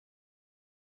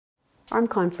Armed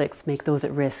conflicts make those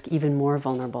at risk even more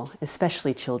vulnerable,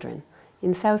 especially children.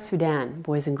 In South Sudan,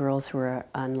 boys and girls who are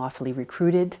unlawfully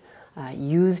recruited,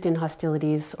 used in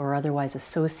hostilities, or otherwise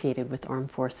associated with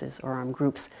armed forces or armed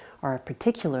groups are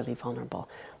particularly vulnerable.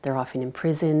 They're often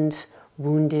imprisoned,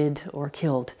 wounded, or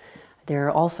killed.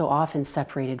 They're also often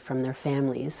separated from their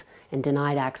families and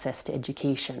denied access to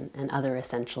education and other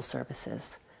essential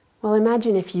services. Well,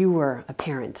 imagine if you were a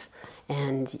parent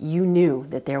and you knew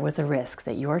that there was a risk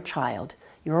that your child,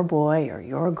 your boy or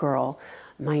your girl,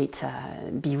 might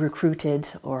be recruited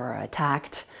or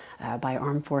attacked by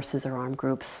armed forces or armed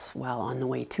groups while on the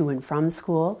way to and from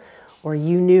school, or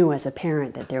you knew as a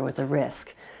parent that there was a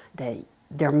risk that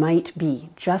there might be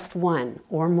just one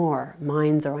or more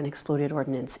mines or unexploded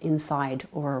ordnance inside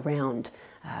or around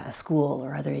a school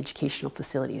or other educational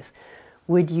facilities.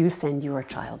 Would you send your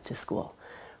child to school?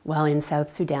 Well, in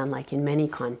South Sudan, like in many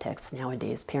contexts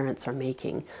nowadays, parents are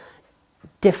making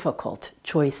difficult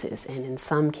choices, and in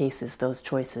some cases those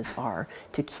choices are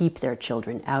to keep their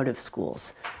children out of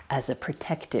schools as a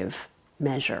protective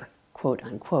measure, quote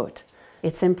unquote.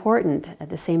 It's important at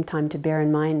the same time to bear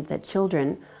in mind that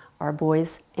children are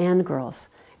boys and girls,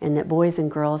 and that boys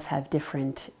and girls have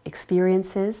different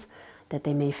experiences, that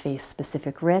they may face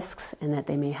specific risks, and that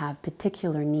they may have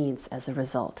particular needs as a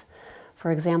result. For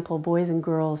example, boys and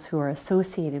girls who are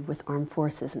associated with armed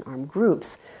forces and armed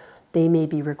groups, they may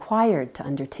be required to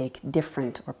undertake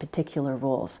different or particular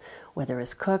roles, whether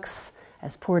as cooks,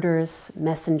 as porters,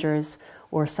 messengers,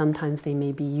 or sometimes they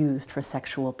may be used for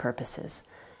sexual purposes.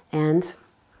 And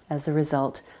as a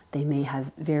result, they may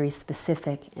have very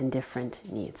specific and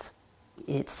different needs.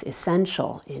 It's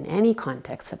essential in any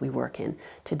context that we work in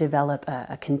to develop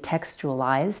a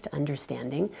contextualized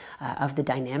understanding of the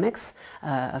dynamics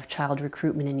of child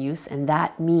recruitment and use, and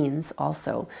that means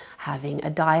also having a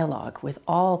dialogue with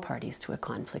all parties to a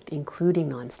conflict, including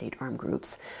non-state armed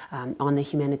groups, on the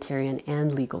humanitarian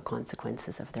and legal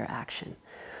consequences of their action.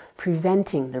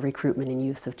 Preventing the recruitment and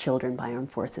use of children by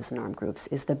armed forces and armed groups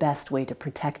is the best way to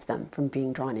protect them from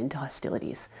being drawn into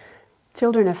hostilities.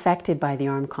 Children affected by the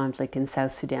armed conflict in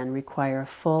South Sudan require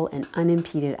full and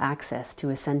unimpeded access to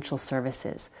essential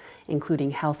services,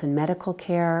 including health and medical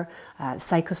care,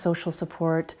 psychosocial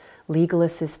support, legal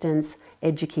assistance,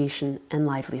 education, and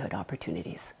livelihood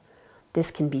opportunities.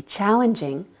 This can be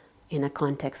challenging in a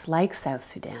context like South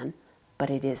Sudan, but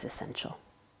it is essential.